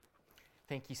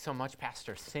Thank you so much,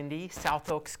 Pastor Cindy,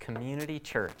 South Oaks Community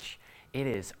Church. It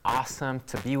is awesome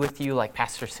to be with you. Like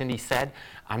Pastor Cindy said,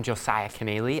 I'm Josiah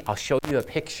Canale. I'll show you a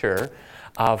picture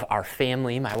of our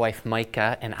family. My wife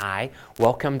Micah and I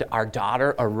welcomed our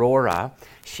daughter Aurora.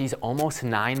 She's almost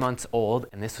 9 months old,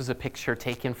 and this was a picture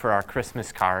taken for our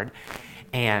Christmas card.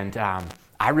 And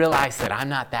I realized that I'm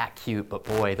not that cute, but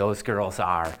boy, those girls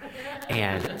are.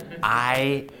 And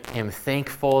I am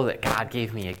thankful that God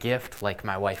gave me a gift like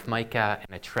my wife Micah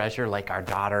and a treasure like our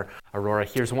daughter Aurora.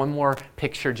 Here's one more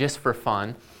picture just for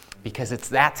fun, because it's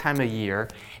that time of year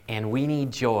and we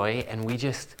need joy and we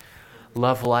just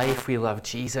love life. We love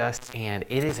Jesus, and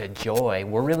it is a joy.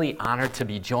 We're really honored to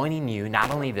be joining you not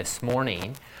only this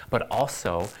morning, but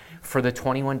also for the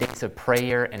 21 days of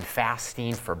prayer and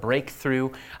fasting for breakthrough.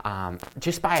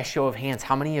 Just by a show of hands,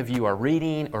 how many of you are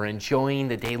reading or enjoying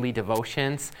the daily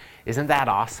devotions? Isn't that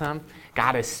awesome?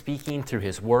 God is speaking through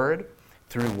His Word,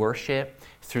 through worship,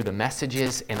 through the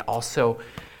messages, and also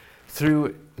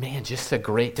through, just a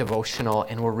great devotional,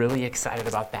 and we're really excited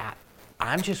about that.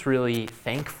 I'm just really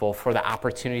thankful for the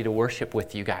opportunity to worship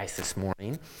with you guys this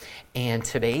morning. And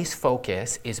today's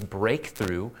focus is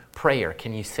breakthrough prayer.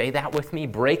 Can you say that with me?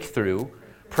 Breakthrough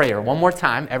prayer. One more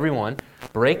time, everyone.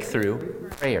 Breakthrough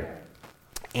prayer.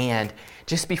 And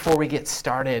just before we get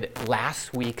started,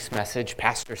 last week's message,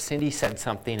 Pastor Cindy said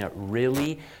something that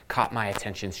really caught my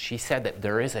attention. She said that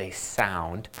there is a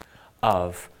sound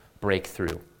of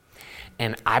breakthrough.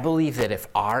 And I believe that if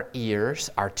our ears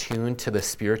are tuned to the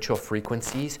spiritual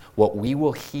frequencies, what we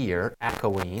will hear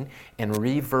echoing and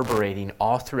reverberating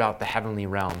all throughout the heavenly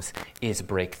realms is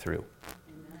breakthrough.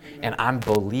 And I'm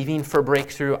believing for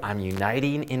breakthrough, I'm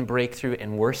uniting in breakthrough,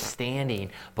 and we're standing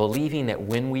believing that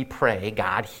when we pray,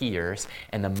 God hears,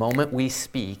 and the moment we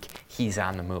speak, He's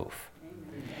on the move.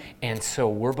 And so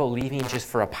we're believing just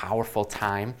for a powerful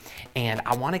time. And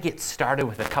I want to get started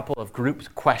with a couple of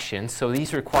group questions. So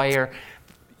these require,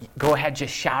 go ahead,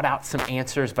 just shout out some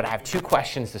answers. But I have two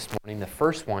questions this morning. The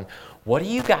first one, what do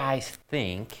you guys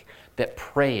think that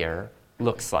prayer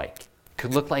looks like?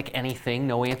 Could look like anything.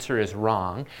 No answer is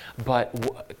wrong.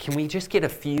 But can we just get a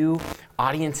few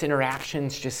audience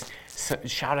interactions? Just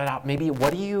shout it out. Maybe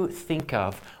what do you think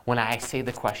of when I say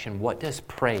the question, what does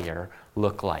prayer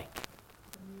look like?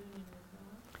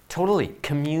 Totally.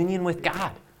 Communion with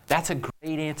God. That's a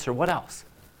great answer. What else?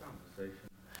 Conversation.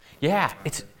 Yeah,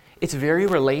 it's very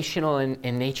relational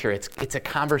in nature. It's a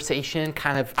conversation,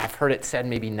 kind of, I've heard it said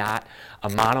maybe not a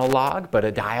monologue, but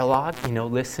a dialogue,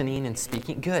 listening and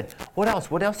speaking. Good. What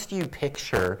else? What else do you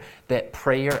picture that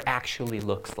prayer actually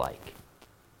looks like?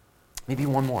 Maybe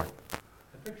one more.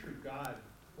 I picture God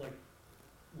like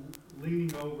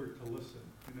leaning over to listen.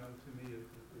 To me,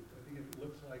 I think it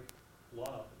looks like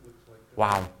love. It looks like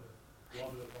wow.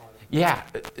 Yeah,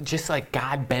 just like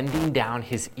God bending down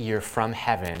His ear from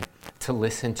heaven to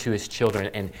listen to His children.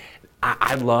 And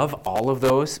I love all of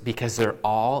those because they're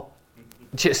all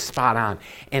just spot on.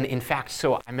 And in fact,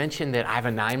 so I mentioned that I have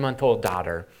a 9-month-old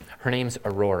daughter. Her name's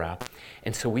Aurora.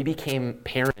 And so we became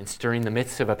parents during the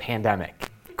midst of a pandemic.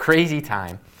 Crazy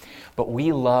time. But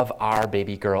we love our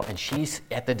baby girl, and she's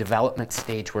at the development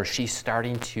stage where she's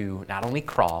starting to not only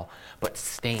crawl, but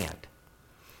stand.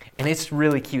 And it's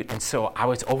really cute. And so I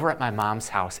was over at my mom's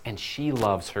house, and she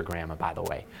loves her grandma, by the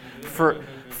way. For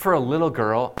a little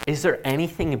girl, is there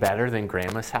anything better than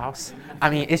grandma's house?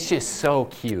 I mean, it's just so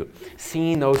cute.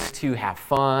 Seeing those two have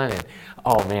fun, and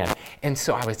oh man. And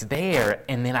so I was there,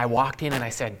 and then I walked in and I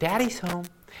said, "Daddy's home."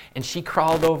 And she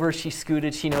crawled over, she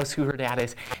scooted, she knows who her dad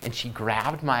is, and she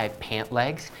grabbed my pant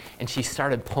legs and she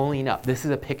started pulling up. This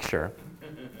is a picture.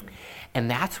 And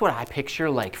that's what I picture,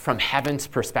 like from heaven's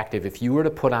perspective. If you were to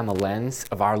put on the lens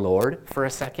of our Lord for a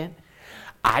second,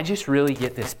 I just really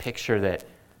get this picture that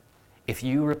if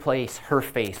you replace her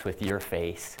face with your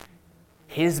face,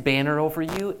 His banner over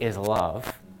you is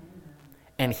love,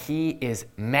 and He is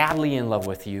madly in love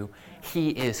with you. He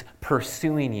is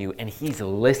pursuing you, and He's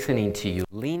listening to you,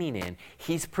 leaning in.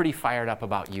 He's pretty fired up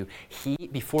about you.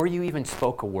 Before you even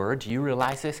spoke a word, do you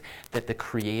realize this? That the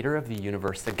creator of the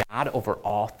universe, the God over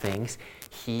all things,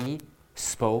 He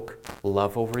spoke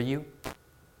love over you.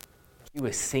 He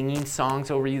was singing songs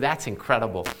over you. That's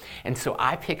incredible. And so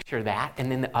I picture that.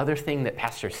 And then the other thing that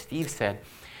Pastor Steve said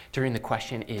during the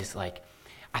question is like,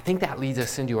 I think that leads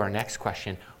us into our next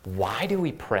question. Why do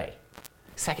we pray?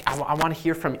 Second, I want to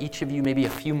hear from each of you, maybe a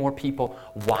few more people.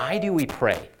 Why do we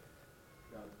pray?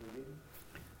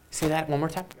 Say that one more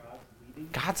time.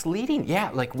 God's leading. Yeah,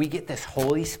 like we get this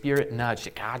Holy Spirit nudge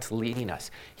that God's leading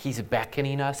us. He's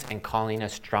beckoning us and calling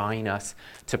us, drawing us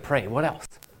to pray. What else?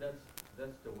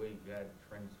 That's the way God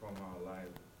transforms our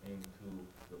lives into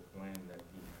the plan that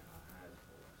He has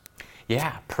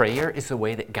Yeah, prayer is the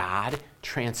way that God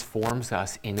transforms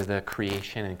us into the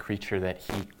creation and creature that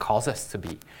he calls us to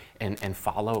be and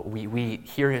follow. We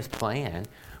hear his plan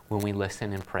when we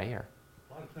listen in prayer.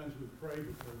 A lot of times we pray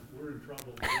because we're in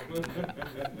trouble.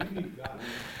 We need God.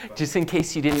 Just in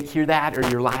case you didn't hear that or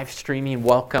you're live streaming,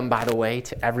 welcome, by the way,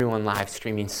 to everyone live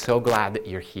streaming. So glad that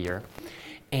you're here.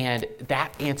 And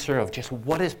that answer of just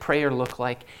what does prayer look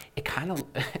like, it kind of,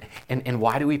 and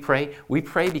why do we pray? We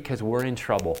pray because we're in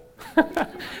trouble.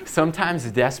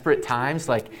 Sometimes desperate times,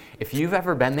 like if you've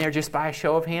ever been there just by a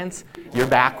show of hands, your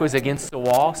back was against the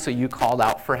wall, so you called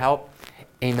out for help.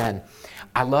 Amen.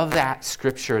 I love that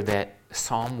scripture that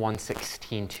Psalm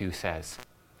 116:2 says.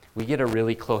 We get a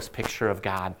really close picture of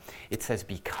God. It says,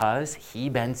 because he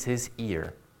bends his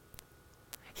ear,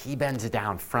 he bends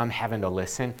down from heaven to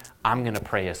listen, I'm going to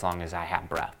pray as long as I have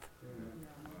breath.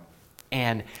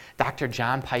 And Dr.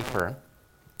 John Piper,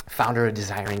 founder of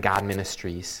Desiring God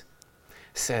Ministries,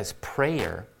 says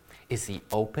prayer is the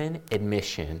open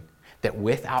admission that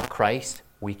without Christ,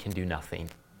 we can do nothing.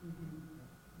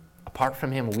 Apart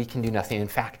from him, we can do nothing. In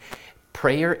fact,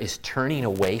 prayer is turning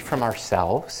away from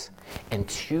ourselves and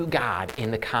to God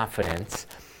in the confidence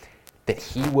that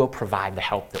he will provide the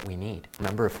help that we need.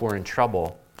 Remember, if we're in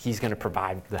trouble, he's going to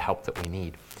provide the help that we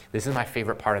need. This is my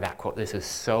favorite part of that quote. This is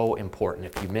so important.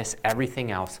 If you miss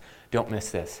everything else, don't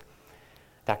miss this.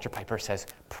 Dr. Piper says,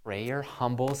 prayer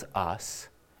humbles us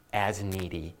as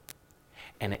needy,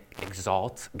 and it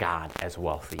exalts God as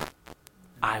wealthy.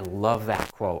 I love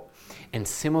that quote. And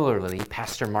similarly,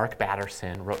 Pastor Mark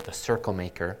Batterson wrote The Circle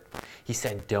Maker. He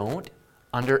said, don't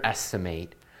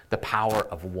underestimate the power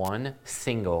of one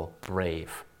single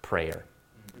brave prayer.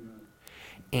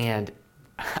 And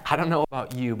I don't know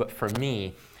about you, but for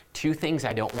me, two things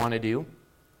I don't want to do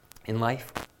in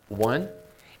life. One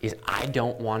is I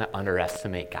don't want to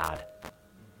underestimate God.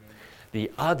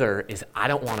 The other is I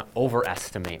don't want to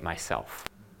overestimate myself.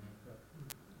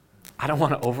 I don't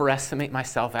want to overestimate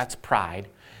myself. That's pride.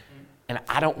 And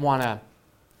I don't want to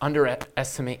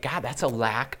underestimate God. That's a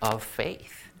lack of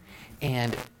faith.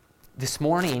 And this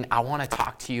morning, I want to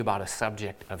talk to you about a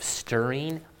subject of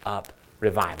stirring up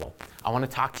revival. I want to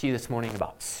talk to you this morning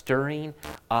about stirring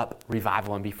up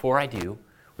revival. And before I do,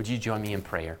 would you join me in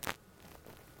prayer?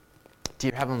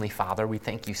 Dear Heavenly Father, we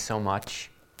thank you so much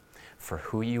for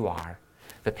who you are,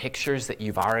 the pictures that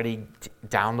you've already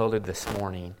downloaded this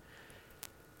morning.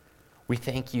 We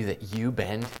thank you that you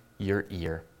bend your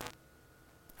ear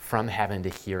from heaven to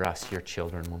hear us, your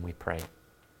children, when we pray.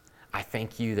 I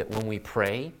thank you that when we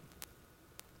pray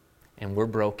and we're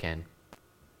broken,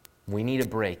 we need a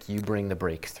break, you bring the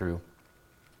breakthrough.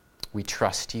 We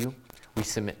trust you. We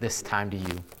submit this time to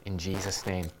you in Jesus'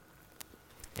 name.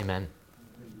 Amen.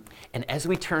 And as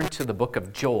we turn to the book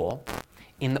of Joel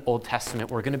in the Old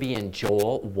Testament, we're going to be in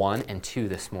Joel 1 and 2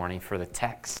 this morning for the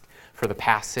text, for the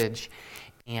passage.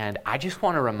 And I just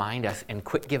want to remind us and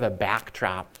give a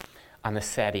backdrop on the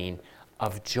setting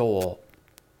of Joel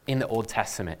in the Old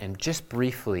Testament. And just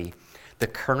briefly, the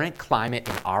current climate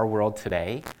in our world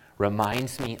today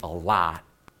reminds me a lot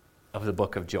of the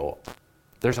book of Joel.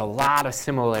 There's a lot of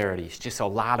similarities, just a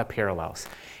lot of parallels.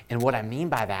 And what I mean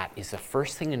by that is the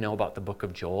first thing to know about the book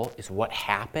of Joel is what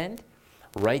happened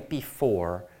right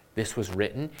before this was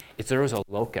written is there was a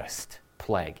locust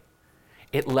plague.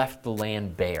 It left the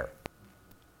land bare.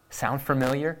 Sound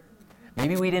familiar?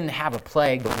 Maybe we didn't have a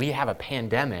plague, but we have a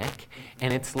pandemic,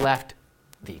 and it's left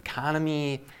the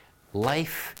economy,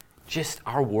 life, just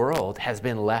our world has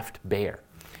been left bare.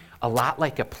 A lot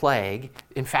like a plague.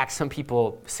 In fact, some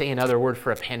people say another word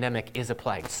for a pandemic is a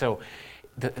plague. So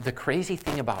the crazy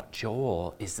thing about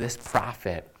Joel is this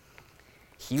prophet,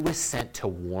 he was sent to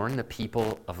warn the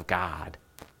people of God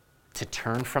to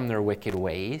turn from their wicked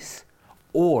ways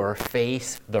or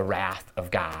face the wrath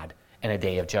of God in a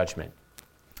day of judgment.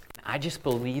 I just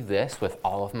believe this with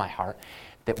all of my heart,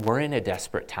 that we're in a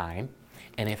desperate time.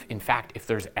 And if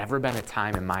there's ever been a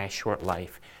time in my short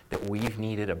life that we've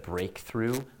needed a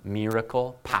breakthrough,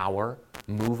 miracle, power,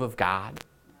 move of God,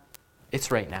 it's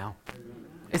right now.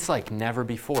 It's like never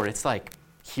before. It's like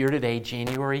here today,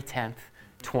 January 10th,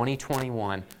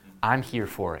 2021, I'm here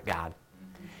for it, God.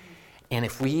 And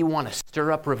if we want to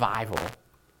stir up revival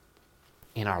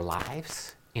in our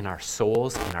lives, in our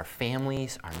souls, in our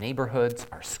families, our neighborhoods,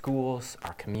 our schools,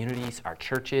 our communities, our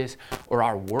churches, or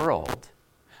our world,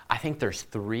 I think there's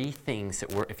three things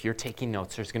that if you're taking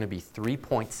notes, there's going to be 3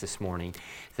 points this morning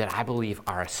that I believe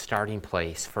are a starting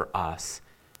place for us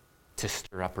to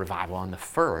stir up revival. And the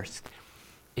first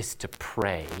is to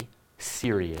pray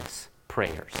serious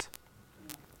prayers.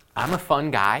 I'm a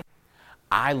fun guy.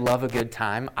 I love a good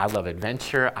time. I love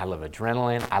adventure. I love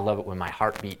adrenaline. I love it when my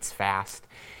heart beats fast.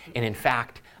 And in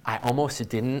fact, I almost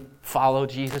didn't follow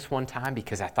Jesus one time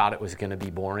because I thought it was going to be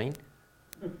boring.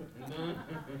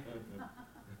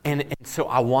 And so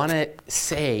I want to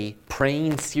say,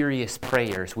 praying serious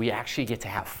prayers, we actually get to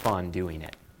have fun doing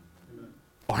it.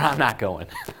 Or I'm not going.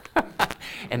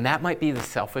 And that might be the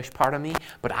selfish part of me,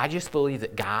 but I just believe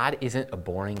that God isn't a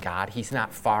boring God. He's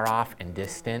not far off and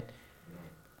distant.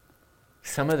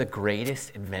 Some of the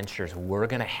greatest adventures we're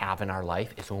going to have in our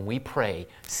life is when we pray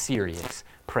serious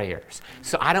prayers.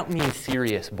 So I don't mean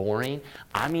serious boring.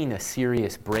 I mean a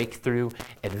serious breakthrough,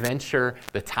 adventure,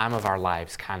 the time of our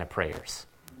lives kind of prayers.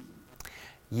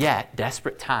 Yet,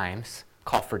 desperate times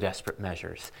call for desperate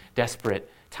measures. Desperate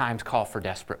times call for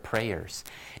desperate prayers.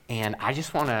 And I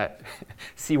just want to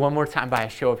see one more time by a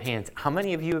show of hands. How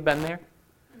many of you have been there?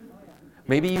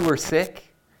 Maybe you were sick.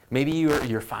 Maybe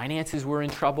your finances were in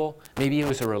trouble. Maybe it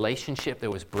was a relationship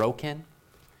that was broken.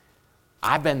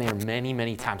 I've been there many,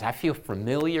 many times. I feel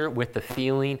familiar with the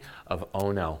feeling of,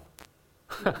 oh no.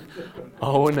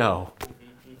 Oh no.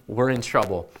 We're in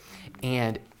trouble.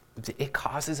 And it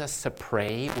causes us to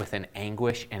pray with an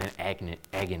anguish and an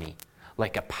agony,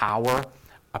 like a power,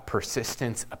 a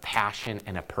persistence, a passion,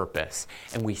 and a purpose.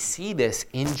 And we see this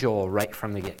in Joel right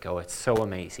from the get-go. It's so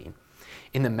amazing.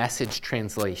 In the Message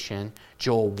translation,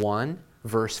 Joel 1,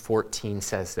 verse 14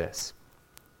 says this.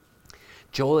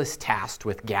 Joel is tasked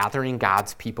with gathering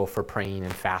God's people for praying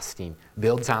and fasting.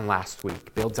 Builds on last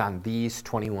week, builds on these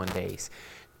 21 days.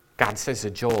 God says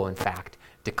to Joel, in fact,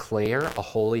 declare a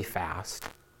holy fast,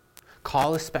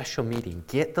 call a special meeting,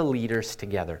 get the leaders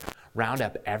together, round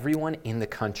up everyone in the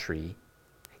country,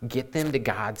 get them to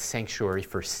God's sanctuary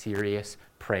for serious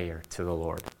prayer to the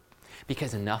Lord.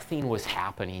 Because nothing was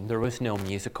happening. There was no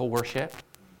musical worship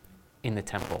in the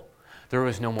temple. There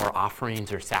was no more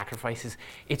offerings or sacrifices.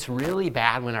 It's really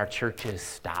bad when our churches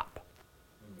stop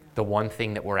the one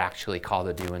thing that we're actually called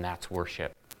to do, and that's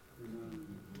worship.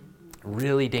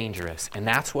 Really dangerous. And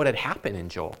that's what had happened in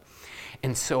Joel.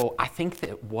 And so I think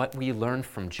that what we learned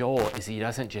from Joel is he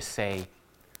doesn't just say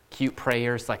cute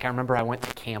prayers. Like I remember I went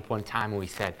to camp one time and we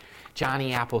said,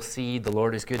 Johnny Appleseed, the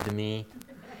Lord is good to me.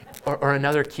 Or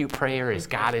another cute prayer is,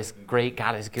 God is great,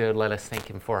 God is good, let us thank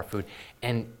him for our food.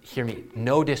 And hear me,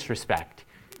 no disrespect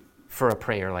for a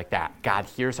prayer like that. God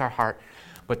hears our heart.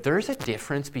 But there's a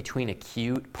difference between a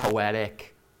cute,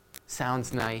 poetic,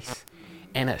 sounds nice,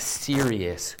 and a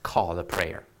serious call to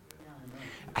prayer.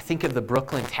 I think of the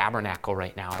Brooklyn Tabernacle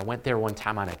right now. I went there one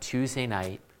time on a Tuesday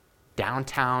night,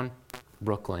 downtown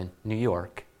Brooklyn, New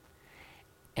York.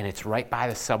 And it's right by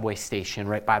the subway station,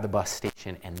 right by the bus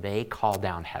station, and they call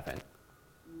down heaven.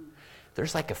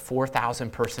 There's like a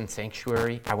 4,000 person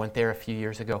sanctuary. I went there a few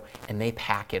years ago, and they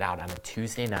pack it out on a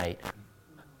Tuesday night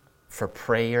for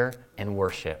prayer and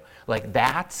worship. Like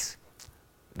that's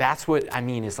what I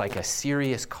mean is like a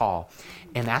serious call.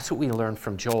 And that's what we learned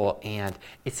from Joel. And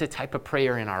it's a type of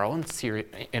prayer in our own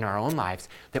lives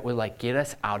that would like get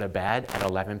us out of bed at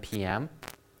 11 p.m.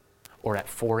 or at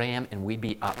 4 a.m. and we'd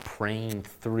be up praying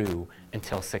through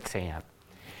until 6 a.m.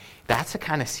 That's a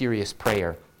kind of serious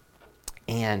prayer.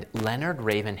 And Leonard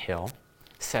Ravenhill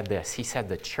said this. He said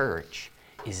the church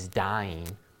is dying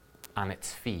on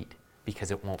its feet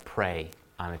because it won't pray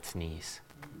on its knees.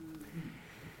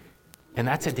 And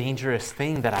that's a dangerous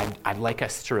thing that I'd like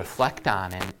us to reflect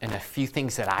on, and a few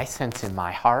things that I sense in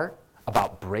my heart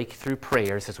about breakthrough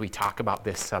prayers as we talk about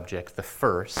this subject. The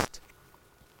first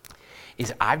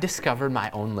is I've discovered my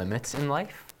own limits in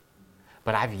life,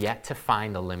 but I've yet to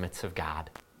find the limits of God.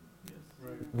 Yes,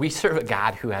 right. We serve a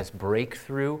God who has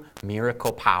breakthrough,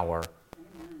 miracle power,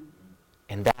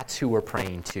 and that's who we're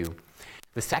praying to.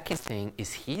 The second thing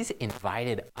is he's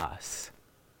invited us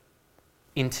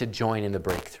into joining the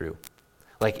breakthrough.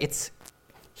 Like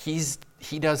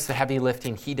he does the heavy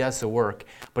lifting, he does the work,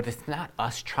 but it's not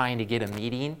us trying to get a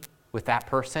meeting with that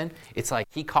person. It's like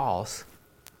he calls,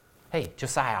 hey,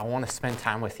 Josiah, I want to spend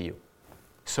time with you.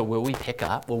 So will we pick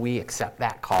up? Will we accept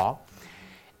that call?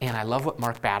 And I love what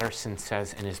Mark Batterson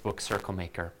says in his book, Circle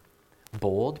Maker.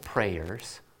 Bold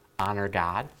prayers honor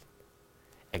God,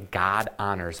 and God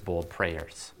honors bold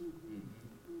prayers.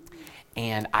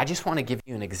 And I just want to give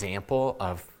you an example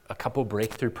of a couple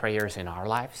breakthrough prayers in our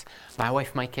lives. My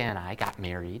wife, Micah, and I got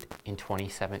married in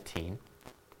 2017.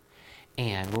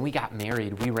 And when we got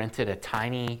married, we rented a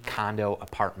tiny condo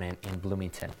apartment in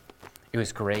Bloomington. It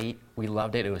was great. We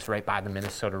loved it. It was right by the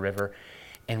Minnesota River.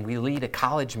 And we lead a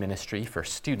college ministry for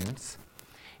students.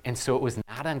 And so it was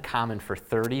not uncommon for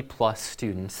 30 plus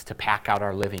students to pack out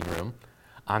our living room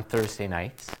on Thursday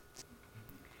nights.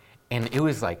 And it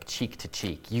was like cheek to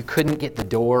cheek. You couldn't get the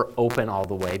door open all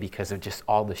the way because of just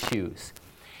all the shoes.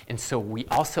 And so we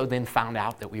also then found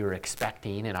out that we were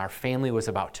expecting and our family was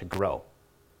about to grow.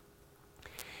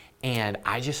 And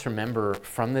I just remember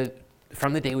from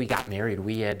the day we got married,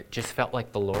 we had just felt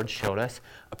like the Lord showed us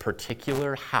a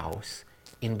particular house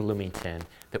in Bloomington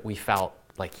that we felt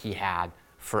like he had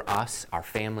for us, our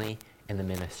family, and the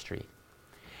ministry.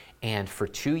 And for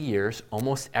 2 years,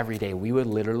 almost every day, we would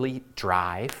literally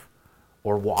drive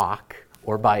or walk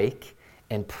or bike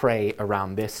and pray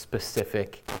around this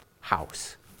specific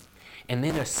house. And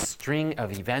then a string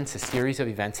of events, a series of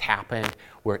events happened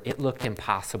where it looked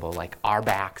impossible, like our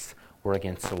backs were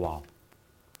against the wall.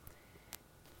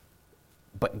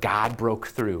 But God broke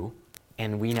through,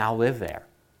 and we now live there.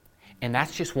 And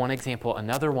that's just one example.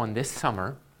 Another one, this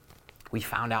summer, we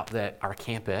found out that our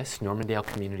campus, Normandale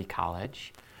Community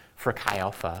College, for Chi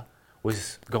Alpha,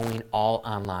 was going all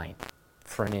online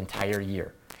for an entire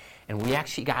year. And we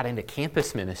actually got into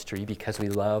campus ministry because we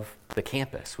love the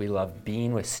campus. We love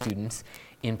being with students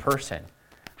in person.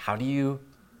 How do you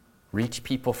reach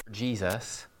people for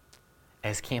Jesus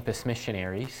as campus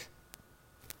missionaries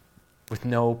with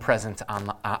no presence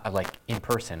on, like in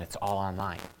person? It's all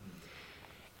online.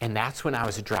 And that's when I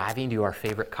was driving to our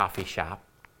favorite coffee shop,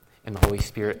 and the Holy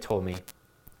Spirit told me,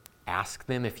 ask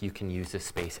them if you can use this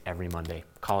space every Monday.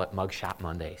 Call it Mugshot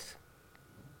Mondays.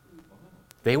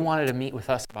 They wanted to meet with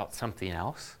us about something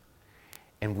else,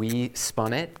 and we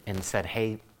spun it and said,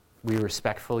 hey, we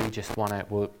respectfully just want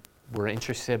to, we're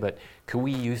interested, but could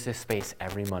we use this space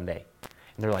every Monday?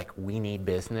 And they're like, we need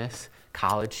business.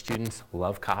 College students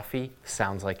love coffee.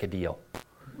 Sounds like a deal.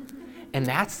 And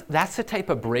that's the type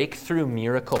of breakthrough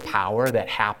miracle power that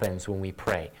happens when we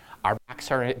pray. Our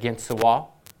backs are against the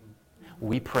wall.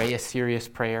 We pray a serious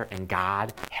prayer, and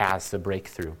God has the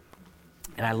breakthrough.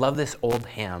 And I love this old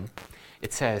hymn.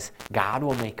 It says, God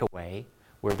will make a way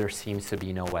where there seems to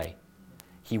be no way.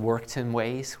 He works in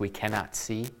ways we cannot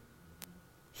see.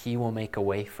 He will make a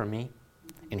way for me,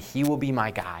 and he will be my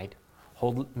guide.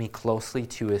 Hold me closely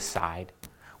to his side.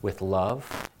 With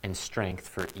love and strength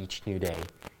for each new day,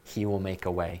 he will make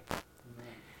a way.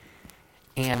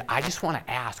 And I just want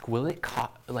to ask, will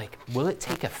it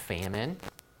take a famine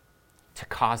to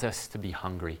cause us to be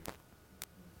hungry?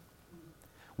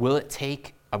 Will it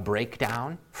take a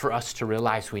breakdown for us to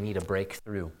realize we need a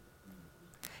breakthrough?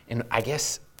 And I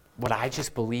guess what I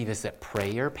just believe is that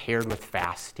prayer paired with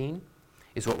fasting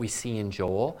is what we see in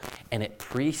Joel, and it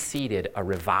preceded a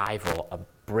revival, a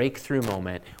breakthrough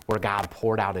moment where God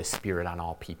poured out his Spirit on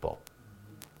all people.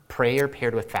 Prayer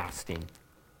paired with fasting,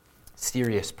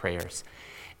 serious prayers.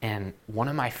 And one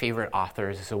of my favorite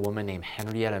authors is a woman named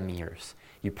Henrietta Mears.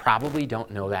 You probably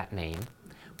don't know that name,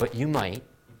 but you might.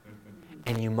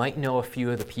 And you might know a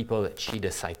few of the people that she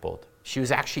discipled. She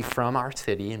was actually from our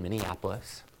city in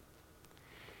Minneapolis.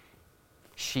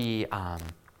 She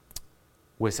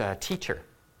was a teacher.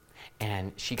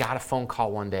 And she got a phone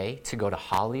call one day to go to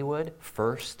Hollywood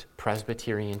First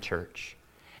Presbyterian Church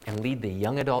and lead the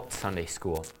young adult Sunday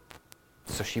school.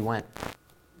 So she went.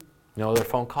 No other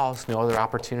phone calls, no other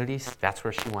opportunities. That's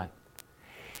where she went.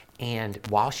 And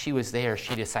while she was there,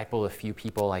 she discipled a few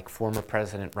people like former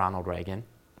President Ronald Reagan.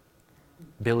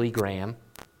 Billy Graham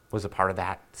was a part of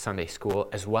that Sunday school,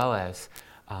 as well as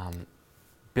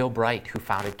Bill Bright, who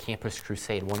founded Campus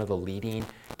Crusade, one of the leading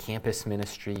campus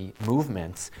ministry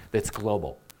movements that's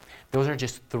global. Those are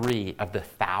just 3 of the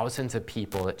thousands of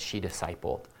people that she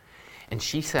discipled. And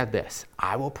she said this,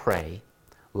 I will pray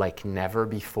like never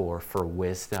before for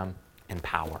wisdom and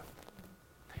power.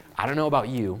 I don't know about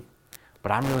you,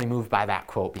 but I'm really moved by that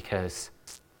quote because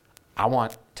I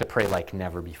want to pray like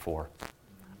never before.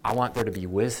 I want there to be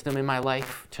wisdom in my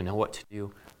life to know what to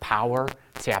do, power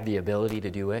to have the ability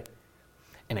to do it,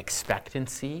 an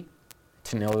expectancy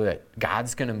to know that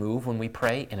God's going to move when we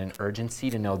pray, and an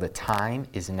urgency to know the time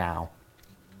is now.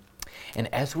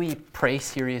 And as we pray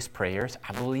serious prayers,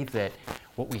 I believe that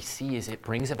what we see is it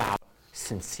brings about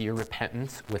sincere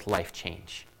repentance with life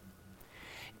change.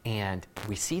 And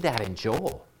we see that in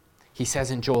Joel. He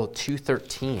says in Joel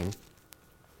 2:13,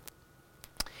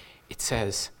 it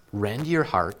says, rend your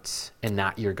hearts and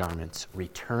not your garments.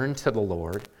 Return to the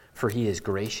Lord, for he is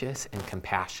gracious and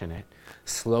compassionate,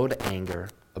 slow to anger,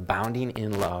 abounding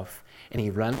in love, and he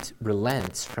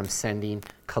relents from sending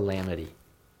calamity.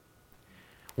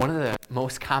 One of the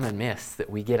most common myths that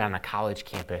we get on a college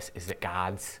campus is that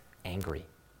God's angry.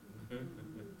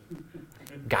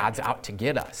 God's out to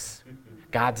get us.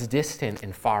 God's distant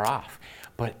and far off.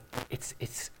 But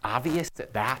it's obvious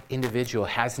that that individual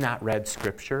has not read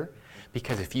Scripture,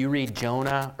 because if you read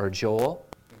Jonah or Joel,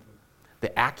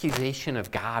 The accusation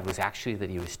of God was actually that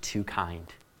he was too kind.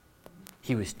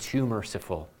 He was too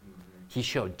merciful. He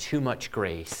showed too much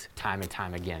grace time and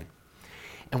time again.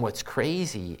 And what's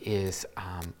crazy is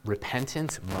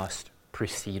repentance must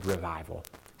precede revival.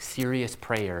 Serious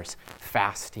prayers,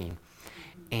 fasting.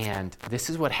 And this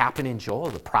is what happened in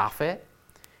Joel. The prophet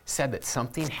said that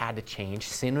something had to change.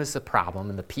 Sin was the problem,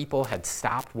 and the people had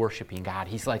stopped worshiping God.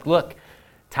 He's like, look,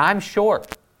 time's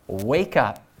short. Wake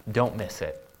up. Don't miss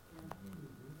it.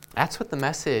 That's what the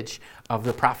message of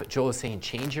the prophet Joel is saying.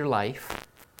 Change your life,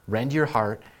 rend your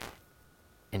heart,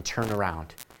 and turn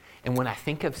around. And when I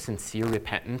think of sincere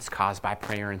repentance caused by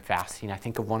prayer and fasting, I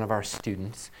think of one of our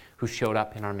students who showed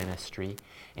up in our ministry,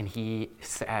 and he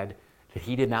said that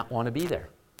he did not want to be there.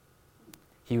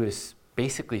 He was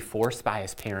basically forced by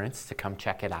his parents to come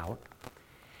check it out.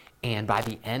 And by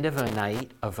the end of a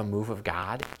night of a move of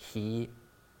God,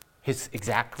 his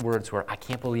exact words were, I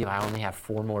can't believe I only have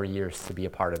 4 more years to be a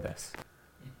part of this.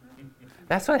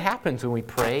 That's what happens when we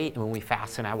pray and when we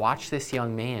fast. And I watched this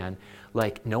young man,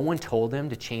 like no one told him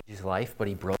to change his life, but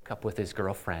he broke up with his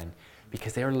girlfriend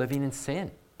because they were living in sin.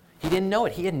 He didn't know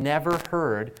it. He had never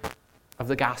heard of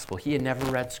the gospel. He had never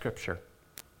read scripture.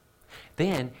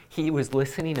 Then he was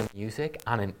listening to music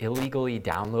on an illegally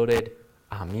downloaded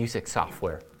music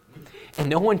software. And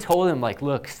no one told him, like,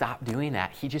 look, stop doing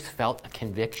that. He just felt a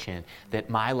conviction that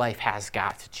my life has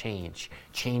got to change.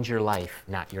 Change your life,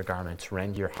 not your garments.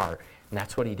 Rend your heart. And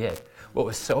that's what he did. What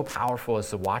was so powerful is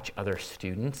to watch other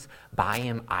students buy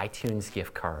him iTunes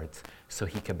gift cards so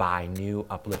he could buy new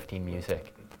uplifting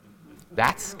music.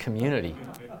 That's community.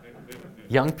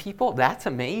 Young people, that's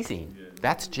amazing.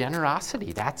 That's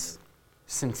generosity. That's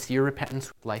sincere repentance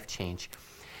with life change.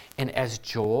 And as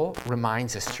Joel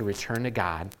reminds us to return to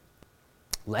God,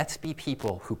 let's be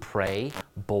people who pray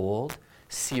bold,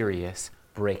 serious,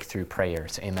 breakthrough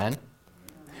prayers. Amen?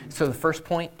 So the first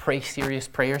point, pray serious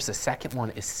prayers. The second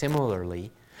one is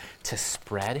similarly to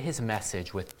spread his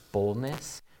message with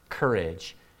boldness,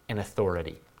 courage, and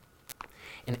authority.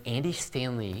 And Andy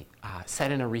Stanley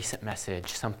said in a recent message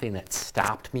something that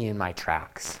stopped me in my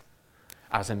tracks.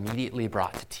 I was immediately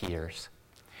brought to tears.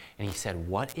 And he said,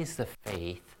 what is the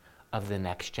faith of the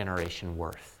next generation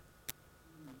worth?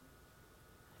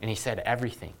 And he said,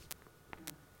 everything.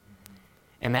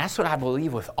 And that's what I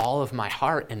believe with all of my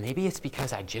heart. And maybe it's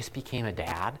because I just became a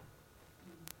dad.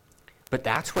 But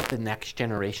that's what the next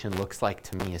generation looks like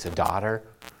to me as a daughter,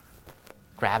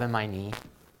 grabbing my knee.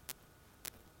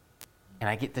 And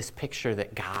I get this picture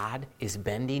that God is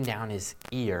bending down his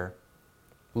ear,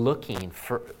 looking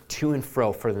to and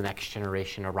fro for the next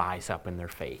generation to rise up in their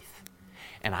faith.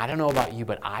 And I don't know about you,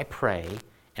 but I pray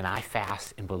and I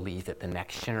fast and believe that the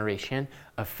next generation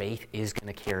of faith is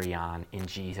going to carry on in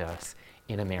Jesus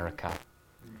in America.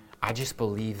 I just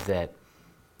believe that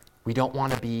we don't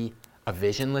want to be a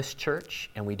visionless church,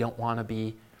 and we don't want to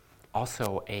be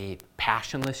also a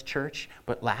passionless church,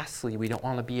 but lastly, we don't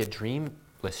want to be a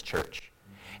dreamless church.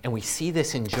 And we see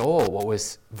this in Joel. What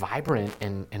was vibrant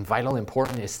and vital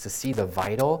important is to see the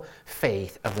vital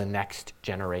faith of the next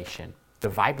generation, the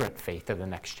vibrant faith of the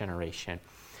next generation.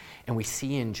 And we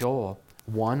see in Joel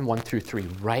 1 through 3,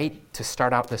 right to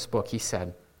start out this book, he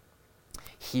said,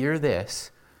 hear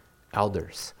this,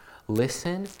 elders.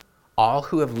 Listen, all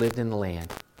who have lived in the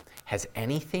land. Has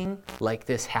anything like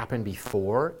this happened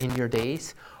before in your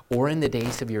days or in the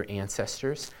days of your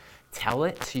ancestors? Tell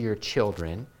it to your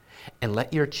children, and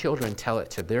let your children tell it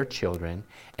to their children,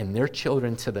 and their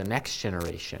children to the next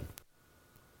generation.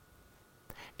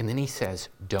 And then he says,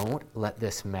 don't let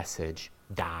this message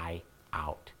die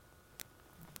out.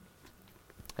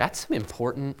 That's some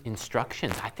important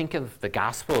instructions. I think of the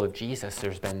gospel of Jesus,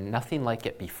 there's been nothing like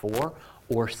it before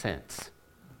or since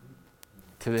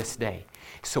to this day.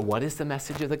 So what is the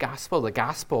message of the gospel? The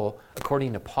gospel,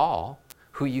 according to Paul,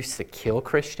 who used to kill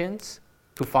Christians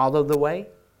who followed the way,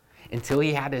 until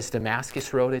he had his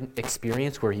Damascus Road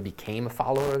experience where he became a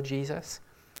follower of Jesus.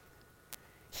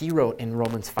 He wrote in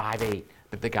Romans 5:8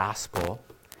 that the gospel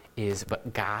is,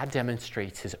 but God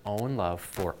demonstrates his own love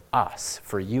for us,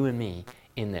 for you and me,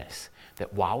 in this,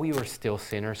 that while we were still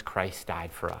sinners, Christ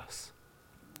died for us.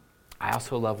 I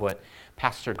also love what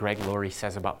Pastor Greg Laurie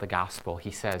says about the gospel.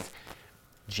 He says,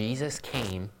 Jesus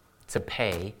came to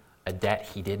pay a debt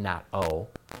he did not owe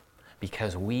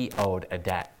because we owed a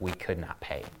debt we could not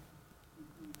pay.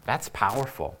 That's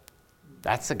powerful.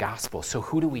 That's the gospel. So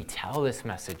who do we tell this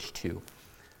message to?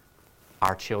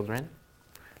 Our children.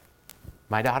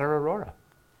 My daughter Aurora.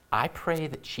 I pray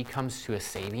that she comes to a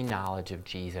saving knowledge of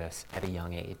Jesus at a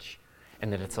young age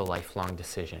and that it's a lifelong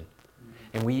decision.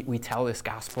 And we tell this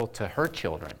gospel to her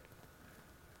children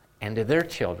and to their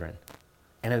children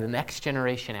and then the next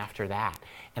generation after that.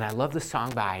 And I love the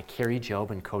song by Carrie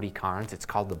Job and Cody Carnes. It's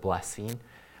called The Blessing.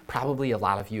 Probably a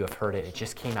lot of you have heard it. It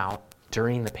just came out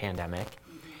during the pandemic.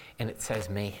 And it says,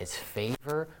 may his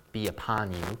favor be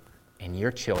upon you and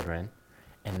your children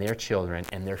and their children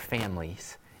and their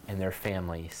families and their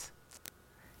families.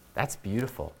 That's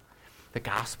beautiful. The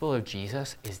gospel of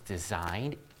Jesus is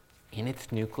designed in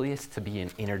its nucleus to be an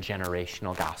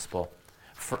intergenerational gospel.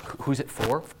 Who's it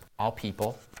for? All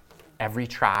people, every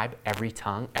tribe, every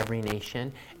tongue, every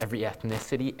nation, every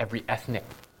ethnicity, every ethnic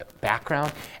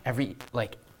background, every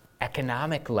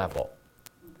economic level,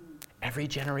 every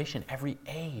generation, every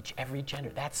age, every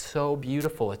gender. That's so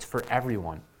beautiful. It's for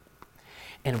everyone.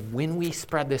 And when we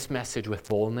spread this message with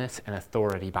boldness and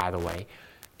authority, by the way,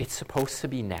 it's supposed to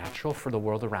be natural for the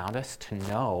world around us to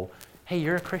know, hey,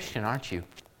 you're a Christian, aren't you?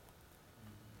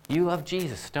 You love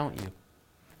Jesus, don't you?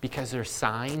 Because there's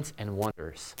signs and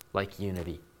wonders like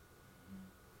unity.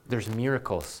 There's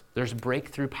miracles. There's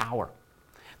breakthrough power.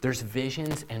 There's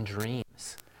visions and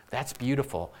dreams. That's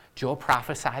beautiful. Joel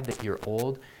prophesied that your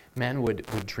old men would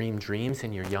dream dreams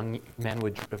and your young men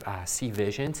would see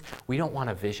visions. We don't want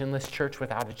a visionless church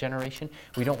without a generation.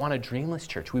 We don't want a dreamless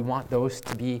church. We want those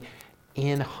to be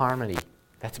in harmony.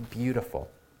 That's beautiful.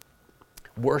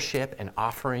 Worship and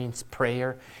offerings,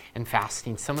 prayer and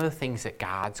fasting, some of the things that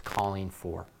God's calling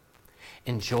for.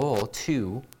 In Joel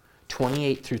 2,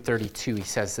 28 through 32, he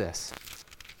says this.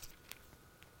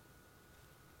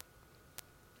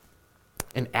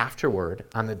 And afterward,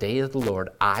 on the day of the Lord,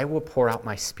 I will pour out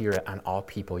my spirit on all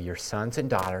people. Your sons and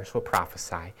daughters will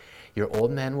prophesy. Your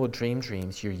old men will dream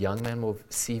dreams. Your young men will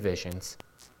see visions.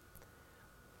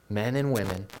 Men and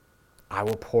women, I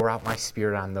will pour out my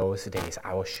spirit on those days.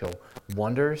 I will show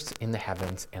wonders in the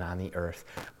heavens and on the earth,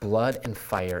 blood and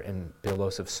fire and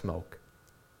billows of smoke.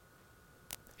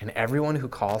 And everyone who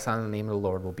calls on the name of the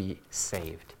Lord will be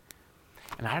saved.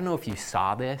 And I don't know if you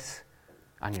saw this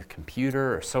on your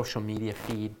computer or social media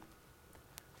feed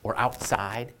or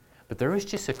outside, but there was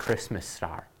just a Christmas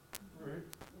star. Right.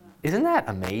 Isn't that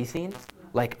amazing?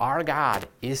 Like our God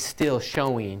is still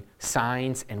showing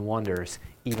signs and wonders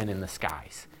even in the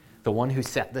skies. The one who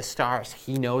set the stars,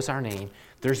 he knows our name.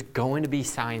 There's going to be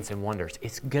signs and wonders.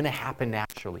 It's going to happen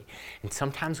naturally. And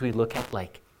sometimes we look at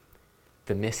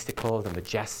the mystical, the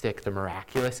majestic, the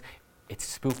miraculous. It's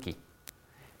spooky.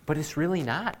 But it's really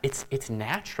not. It's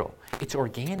natural. It's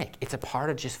organic. It's a part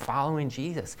of just following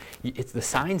Jesus. The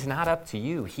sign's not up to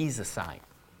you. He's the sign.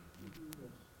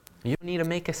 You don't need to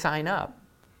make a sign up.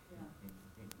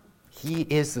 He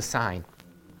is the sign.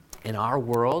 In our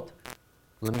world,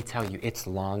 let me tell you, it's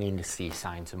longing to see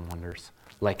signs and wonders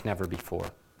like never before.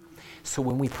 So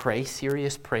when we pray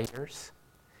serious prayers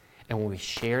and when we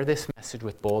share this message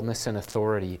with boldness and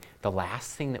authority, the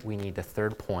last thing that we need, the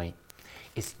third point,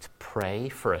 is to pray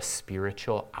for a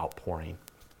spiritual outpouring.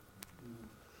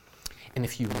 And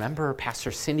if you remember,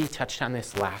 Pastor Cindy touched on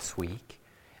this last week.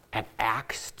 At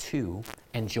Acts 2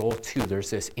 and Joel 2,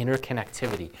 there's this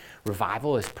interconnectivity.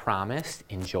 Revival is promised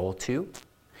in Joel 2.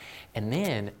 And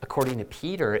then, according to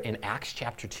Peter in Acts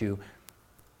chapter 2,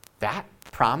 that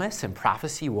promise and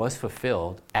prophecy was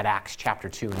fulfilled at Acts chapter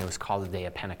 2, and it was called the Day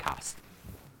of Pentecost.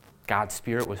 God's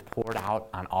Spirit was poured out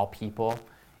on all people.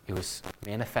 It was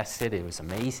manifested. It was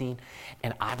amazing.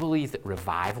 And I believe that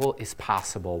revival is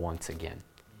possible once again.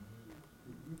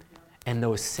 And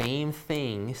those same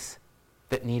things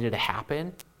that needed to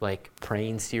happen, like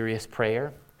praying serious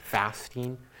prayer,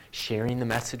 fasting, sharing the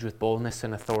message with boldness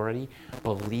and authority,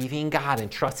 believing God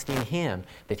and trusting Him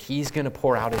that He's going to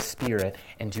pour out His Spirit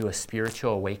and do a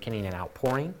spiritual awakening and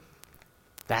outpouring,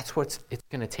 that's what it's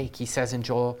going to take. He says in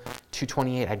Joel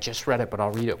 2:28, I just read it, but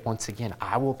I'll read it once again.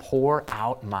 I will pour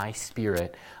out my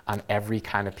Spirit on every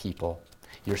kind of people.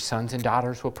 Your sons and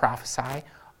daughters will prophesy.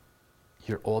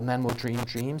 Your old men will dream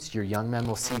dreams. Your young men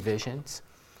will see visions.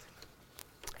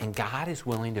 And God is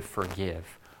willing to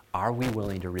forgive. Are we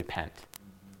willing to repent?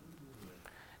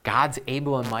 God's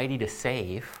able and mighty to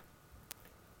save,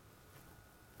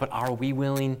 but are we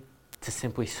willing to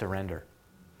simply surrender?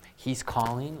 He's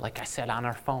calling, like I said, on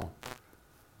our phone.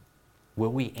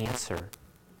 Will we answer?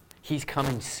 He's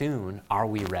coming soon. Are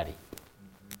we ready?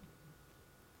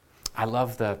 I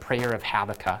love the prayer of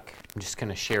Habakkuk. I'm just going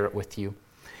to share it with you.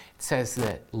 It says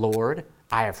that, Lord,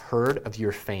 I have heard of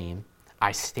your fame.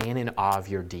 I stand in awe of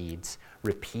your deeds.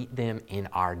 Repeat them in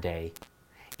our day.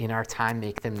 In our time,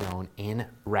 make them known. In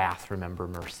wrath, remember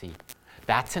mercy.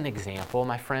 That's an example,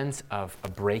 my friends, of a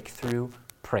breakthrough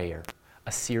prayer,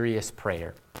 a serious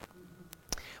prayer.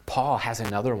 Paul has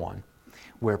another one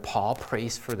where Paul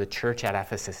prays for the church at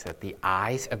Ephesus that the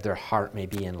eyes of their heart may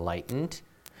be enlightened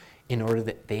in order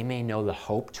that they may know the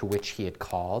hope to which he had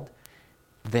called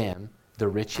them, the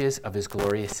riches of his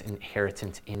glorious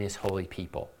inheritance in his holy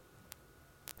people.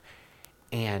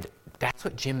 And that's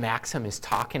what Jim Maxim is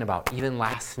talking about. Even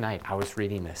last night, I was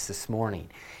reading this morning.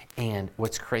 And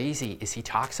what's crazy is he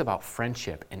talks about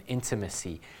friendship and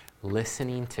intimacy,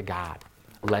 listening to God,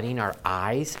 letting our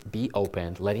eyes be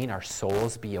opened, letting our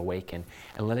souls be awakened,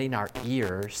 and letting our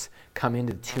ears come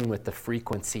into tune with the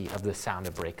frequency of the sound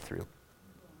of breakthrough.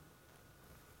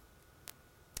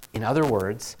 In other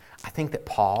words, I think that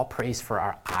Paul prays for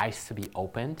our eyes to be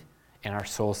opened and our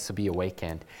souls to be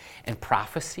awakened. And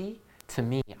prophecy, to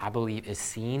me, I believe, is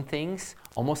seeing things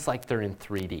almost like they're in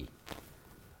 3D.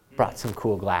 Brought some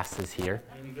cool glasses here.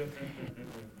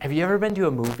 Have you ever been to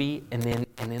a movie and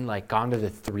then like gone to the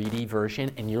 3D version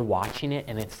and you're watching it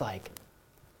and it's like,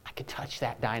 I could touch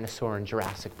that dinosaur in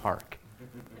Jurassic Park.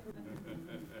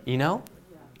 You know?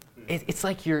 It's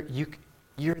like you're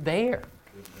there.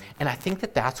 And I think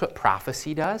that that's what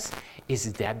prophecy does,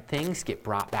 is dead things get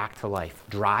brought back to life.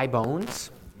 Dry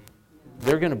bones,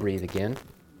 they're going to breathe again.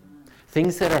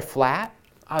 Things that are flat,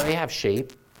 they have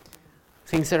shape.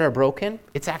 Things that are broken,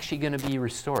 it's actually going to be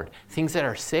restored. Things that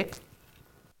are sick,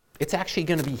 it's actually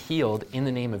going to be healed in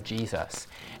the name of Jesus.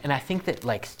 And I think that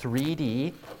like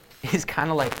 3D is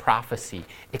kind of like prophecy.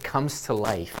 It comes to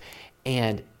life.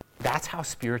 And that's how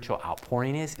spiritual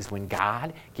outpouring is when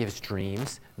God gives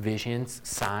dreams, visions,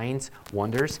 signs,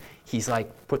 wonders. He's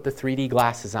like, put the 3D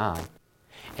glasses on.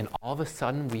 And all of a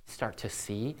sudden, we start to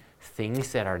see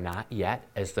things that are not yet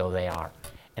as though they are.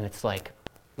 And it's like,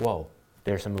 whoa,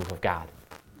 there's a move of God.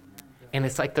 And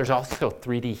it's like there's also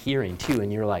 3D hearing too.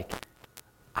 And you're like,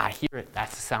 I hear it.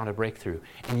 That's the sound of breakthrough.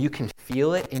 And you can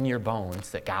feel it in your bones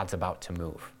that God's about to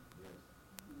move.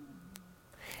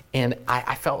 And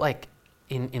I felt like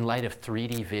in light of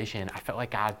 3D vision, I felt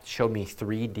like God showed me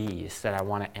 3Ds that I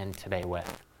want to end today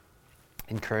with.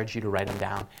 Encourage you to write them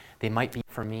down. They might be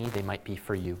for me, they might be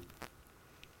for you.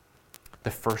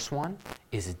 The first one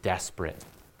is desperate.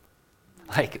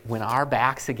 Like when our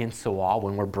back's against the wall,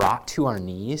 when we're brought to our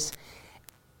knees,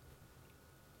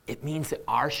 it means that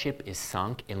our ship is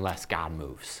sunk unless God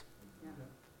moves.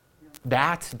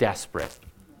 That's desperate.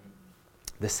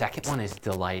 The second one is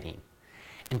delighting.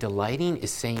 And delighting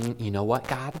is saying, you know what,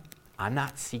 God? I'm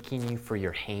not seeking you for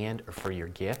your hand or for your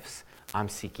gifts. I'm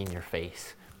seeking your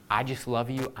face. I just love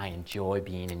you. I enjoy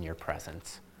being in your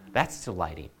presence. That's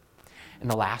delighting. And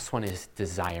the last one is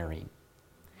desiring.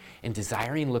 And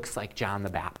desiring looks like John the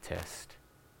Baptist.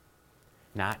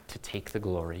 Not to take the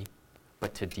glory,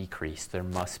 but to decrease. There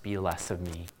must be less of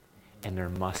me, and there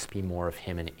must be more of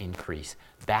him and increase.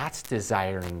 That's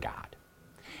desiring God.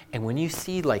 And when you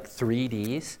see like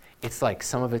 3Ds, it's like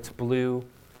some of it's blue,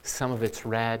 some of it's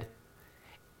red.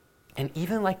 And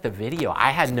even like the video,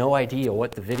 I had no idea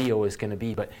what the video was going to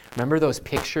be, but remember those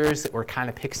pictures that were kind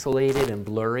of pixelated and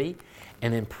blurry?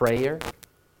 And then prayer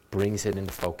brings it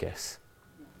into focus.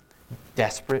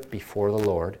 Desperate before the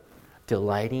Lord,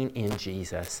 delighting in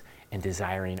Jesus, and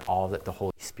desiring all that the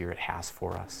Holy Spirit has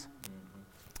for us.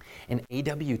 And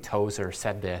A.W. Tozer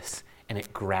said this, and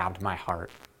it grabbed my heart.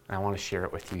 And I want to share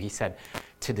it with you. He said,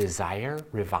 to desire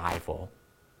revival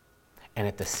and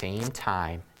at the same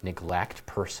time neglect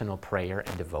personal prayer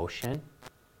and devotion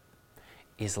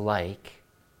is like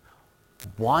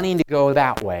wanting to go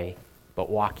that way, but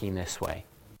walking this way.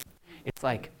 It's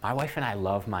like my wife and I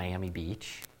love Miami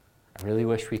Beach. I really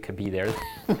wish we could be there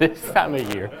this time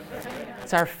of year.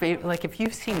 It's our favorite. Like if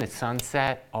you've seen the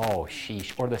sunset, oh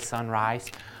sheesh, or the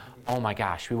sunrise, oh my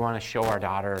gosh, we want to show our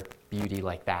daughter beauty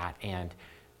like that. And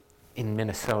in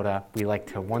Minnesota, we like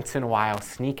to once in a while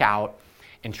sneak out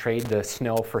and trade the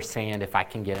snow for sand if I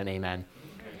can get an amen.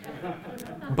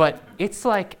 But it's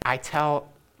like I tell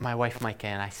my wife Micah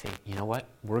and I say, you know what?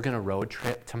 We're going to road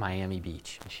trip to Miami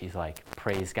Beach. And she's like,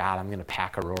 praise God, I'm going to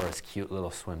pack Aurora's cute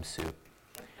little swimsuit.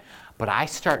 But I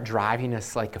start driving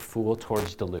us like a fool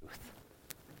towards Duluth.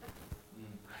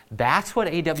 That's what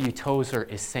A.W. Tozer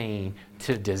is saying.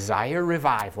 To desire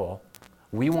revival,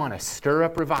 we want to stir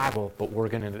up revival, but we're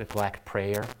going to neglect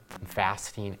prayer and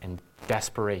fasting and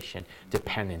desperation,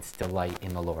 dependence, delight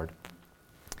in the Lord.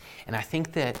 And I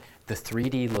think that the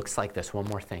 3D looks like this. One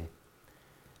more thing.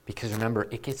 Because remember,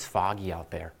 it gets foggy out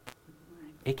there.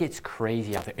 It gets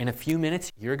crazy out there. In a few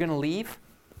minutes, you're going to leave.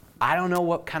 I don't know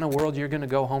what kind of world you're going to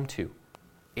go home to.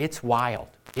 It's wild.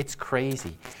 It's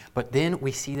crazy. But then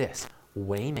we see this.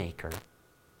 Waymaker.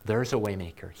 There's a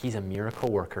waymaker. He's a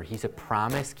miracle worker. He's a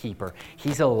promise keeper.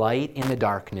 He's a light in the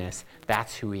darkness.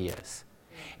 That's who he is.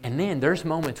 And then there's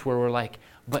moments where we're like,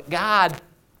 but God,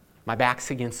 my back's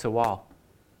against the wall.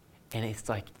 And it's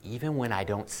like, even when I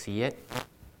don't see it,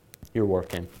 you're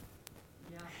working.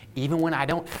 even when I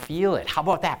don't feel it. How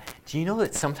about that? Do you know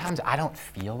that sometimes I don't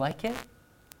feel like it,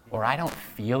 or I don't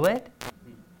feel it,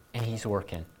 and he's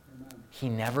working? He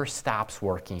never stops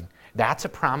working. That's a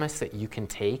promise that you can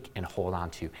take and hold on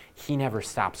to. He never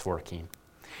stops working.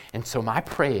 And so my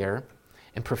prayer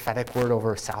and prophetic word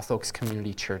over South Oaks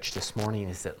Community Church this morning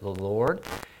is that the Lord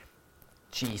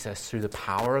Jesus, through the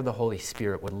power of the Holy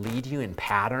Spirit, would lead you in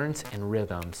patterns and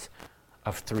rhythms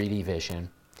of 3D vision,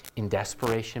 in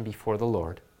desperation before the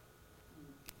Lord.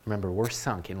 Remember, we're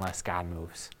sunk unless God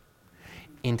moves.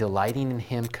 In delighting in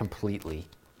him completely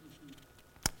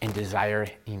and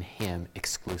desiring him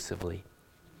exclusively.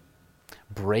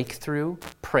 Breakthrough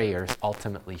prayers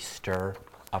ultimately stir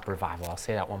up revival. I'll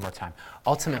say that one more time.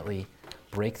 Ultimately,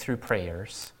 breakthrough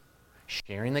prayers,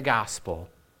 sharing the gospel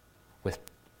with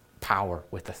power,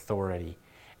 with authority,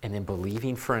 and then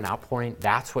believing for an outpouring,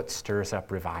 that's what stirs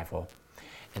up revival.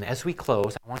 And as we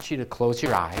close, I want you to close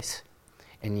your eyes,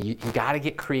 and you got to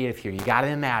get creative here. You got to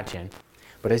imagine.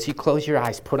 But as you close your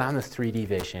eyes, put on the 3D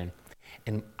vision.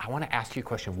 And I want to ask you a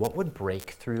question. What would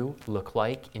breakthrough look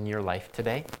like in your life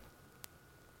today?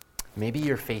 Maybe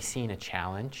you're facing a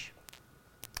challenge.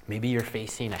 Maybe you're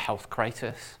facing a health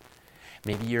crisis.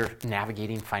 Maybe you're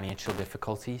navigating financial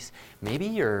difficulties. Maybe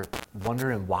you're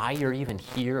wondering why you're even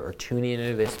here or tuning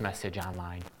into this message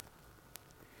online.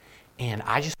 And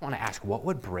I just want to ask, what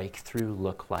would breakthrough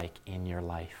look like in your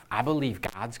life? I believe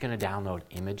God's going to download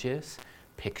images,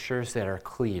 pictures that are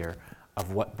clear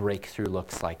of what breakthrough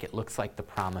looks like. It looks like the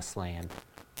promised land.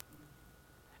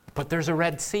 But there's a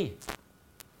Red Sea.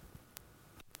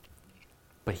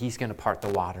 But he's going to part the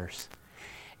waters.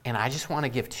 And I just want to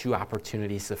give two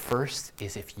opportunities. The first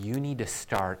is if you need to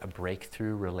start a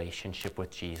breakthrough relationship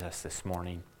with Jesus this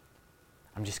morning,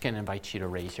 I'm just going to invite you to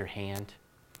raise your hand,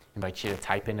 invite you to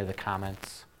type into the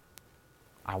comments,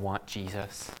 I want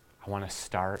Jesus. I want to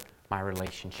start my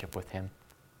relationship with him.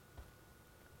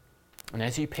 And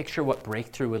as you picture what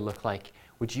breakthrough would look like,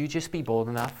 would you just be bold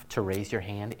enough to raise your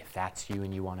hand if that's you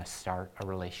and you want to start a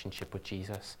relationship with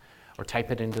Jesus? Or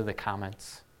type it into the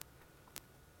comments.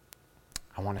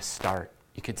 I want to start.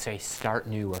 You could say start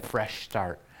new or fresh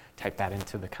start. Type that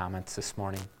into the comments this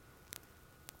morning.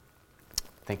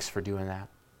 Thanks for doing that.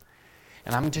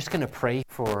 And I'm just going to pray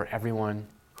for everyone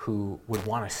who would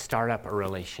want to start up a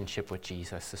relationship with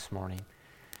Jesus this morning.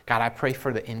 God, I pray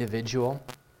for the individual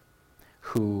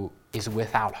who is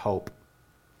without hope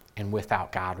and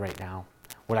without God right now.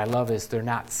 What I love is they're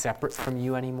not separate from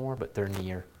you anymore, but they're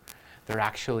near. They're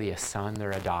actually a son,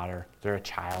 they're a daughter, they're a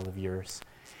child of yours.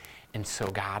 And so,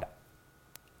 God,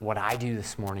 what I do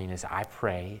this morning is I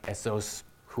pray as those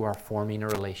who are forming a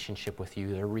relationship with you,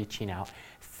 they're reaching out.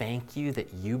 Thank you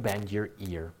that you bend your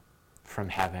ear from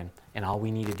heaven, and all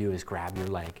we need to do is grab your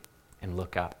leg and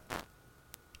look up.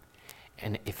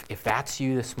 And if that's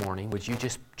you this morning, would you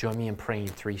just join me in praying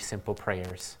 3 simple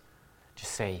prayers?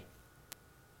 Just say,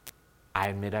 I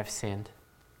admit I've sinned.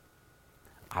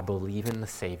 I believe in the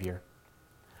Savior.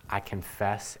 I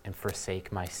confess and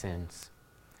forsake my sins.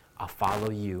 I'll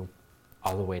follow you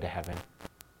all the way to heaven.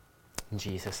 In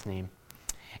Jesus' name.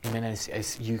 Amen.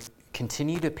 As you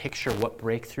continue to picture what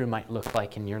breakthrough might look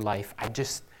like in your life, I'd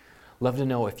just love to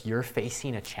know if you're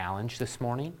facing a challenge this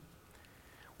morning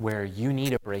where you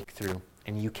need a breakthrough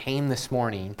and you came this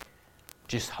morning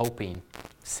just hoping,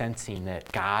 sensing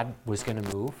that God was going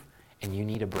to move and you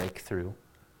need a breakthrough.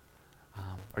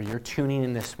 Or you're tuning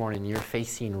in this morning, you're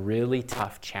facing really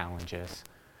tough challenges.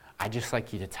 I'd just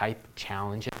like you to type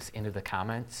challenges into the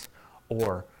comments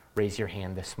or raise your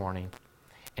hand this morning.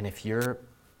 And if you're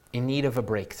in need of a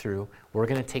breakthrough, we're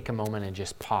going to take a moment and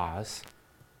just pause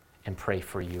and pray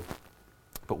for you.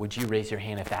 But would you raise your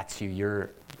hand if that's you?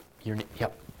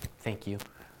 Yep, thank you.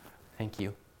 Thank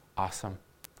you. Awesome.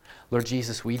 Lord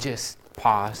Jesus, we just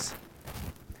pause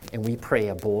and we pray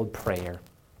a bold prayer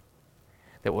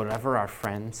that whatever our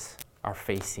friends are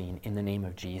facing in the name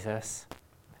of Jesus,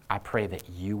 I pray that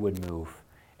you would move.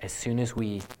 As soon as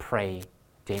we pray,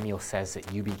 Daniel says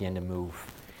that you begin to move.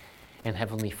 And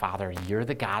Heavenly Father, you're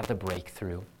the God of the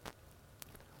breakthrough.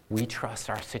 We trust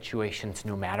our situations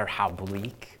no matter how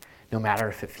bleak, no matter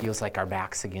if it feels like our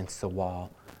back's against the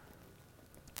wall.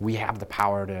 We have the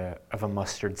power of a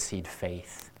mustard seed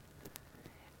faith.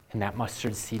 And that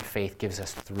mustard seed faith gives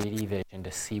us 3D vision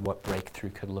to see what breakthrough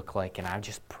could look like. And I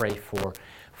just pray for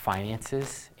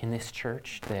finances in this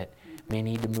church that may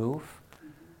need to move.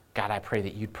 God, I pray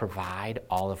that you'd provide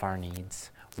all of our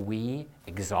needs. We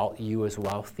exalt you as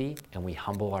wealthy, and we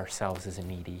humble ourselves as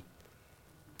needy.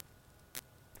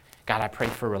 God, I pray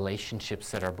for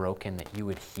relationships that are broken, that you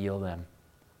would heal them.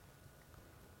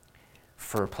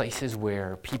 For places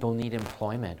where people need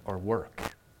employment or work,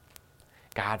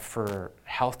 God, for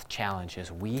health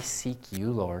challenges. We seek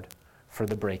you, Lord, for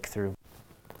the breakthrough.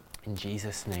 In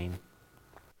Jesus' name,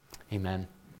 amen.